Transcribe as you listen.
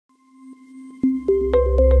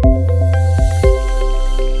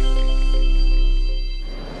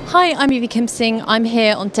Hi, I'm Evie Kim Singh. I'm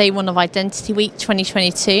here on day one of Identity Week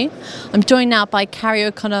 2022. I'm joined now by Carey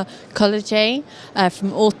Kolaja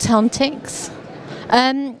from AU10TIX.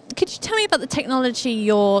 Could you tell me about the technology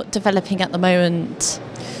you're developing at the moment?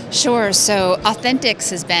 Sure. So AU10TIX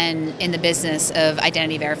has been in the business of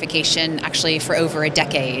identity verification actually for over a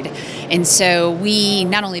decade. And so we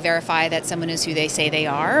not only verify that someone is who they say they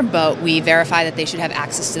are, but we verify that they should have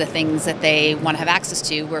access to the things that they want to have access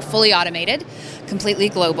to. We're fully automated, completely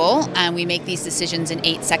global, and we make these decisions in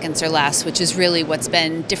 8 seconds or less, which is really what's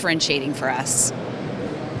been differentiating for us.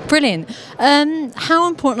 Brilliant. How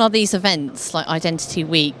important are these events like Identity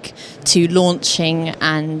Week to launching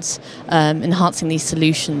and enhancing these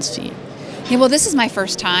solutions for you? Yeah, well, this is my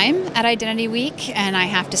first time at Identity Week, and I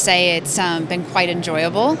have to say it's been quite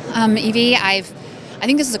enjoyable. Evie, I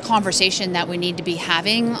think this is a conversation that we need to be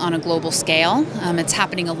having on a global scale. It's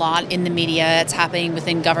happening a lot in the media, it's happening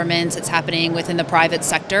within governments, it's happening within the private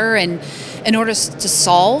sector, and in order to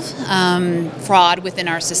solve fraud within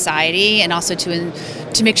our society and also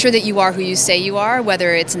to make sure that you are who you say you are,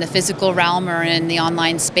 whether it's in the physical realm or in the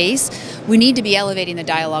online space, we need to be elevating the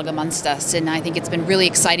dialogue amongst us, and I think it's been really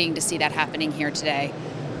exciting to see that happening here today.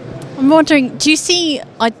 I'm wondering, do you see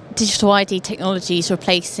digital ID technologies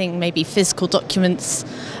replacing maybe physical documents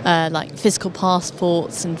like physical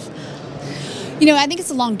passports? And I think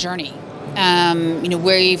it's a long journey.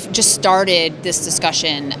 We've just started this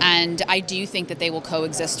discussion, and I do think that they will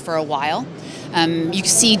coexist for a while. You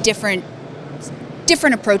see different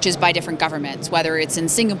approaches by different governments, whether it's in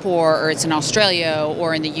Singapore or it's in Australia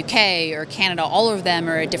or in the UK or Canada. All of them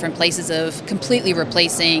are at different places of completely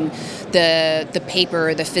replacing the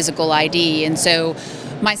paper, the physical ID. And so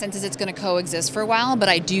my sense is it's going to coexist for a while, but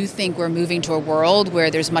I do think we're moving to a world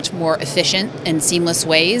where there's much more efficient and seamless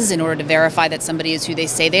ways in order to verify that somebody is who they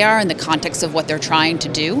say they are in the context of what they're trying to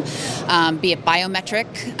do, be it biometric,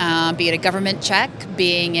 be it a government check,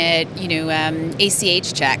 being it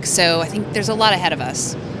ACH check. So I think there's a lot ahead of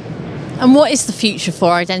us. And what is the future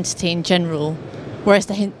for identity in general? Where is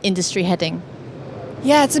the industry heading?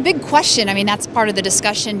 Yeah, it's a big question. I mean, that's part of the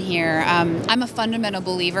discussion here. I'm a fundamental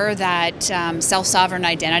believer that self-sovereign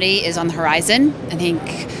identity is on the horizon. I think,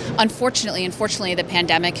 unfortunately, the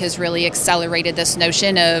pandemic has really accelerated this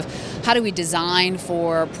notion of how do we design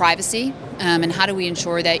for privacy and how do we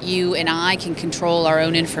ensure that you and I can control our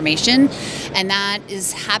own information. And that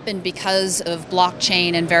has happened because of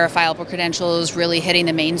blockchain and verifiable credentials really hitting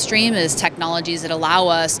the mainstream as technologies that allow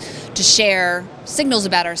us to share signals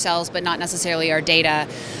about ourselves, but not necessarily our data.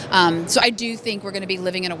 So I do think we're going to be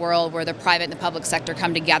living in a world where the private and the public sector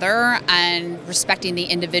come together, and respecting the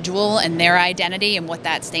individual and their identity and what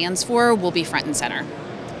that stands for will be front and center.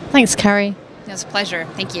 Thanks, Carey. It was a pleasure.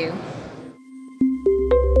 Thank you.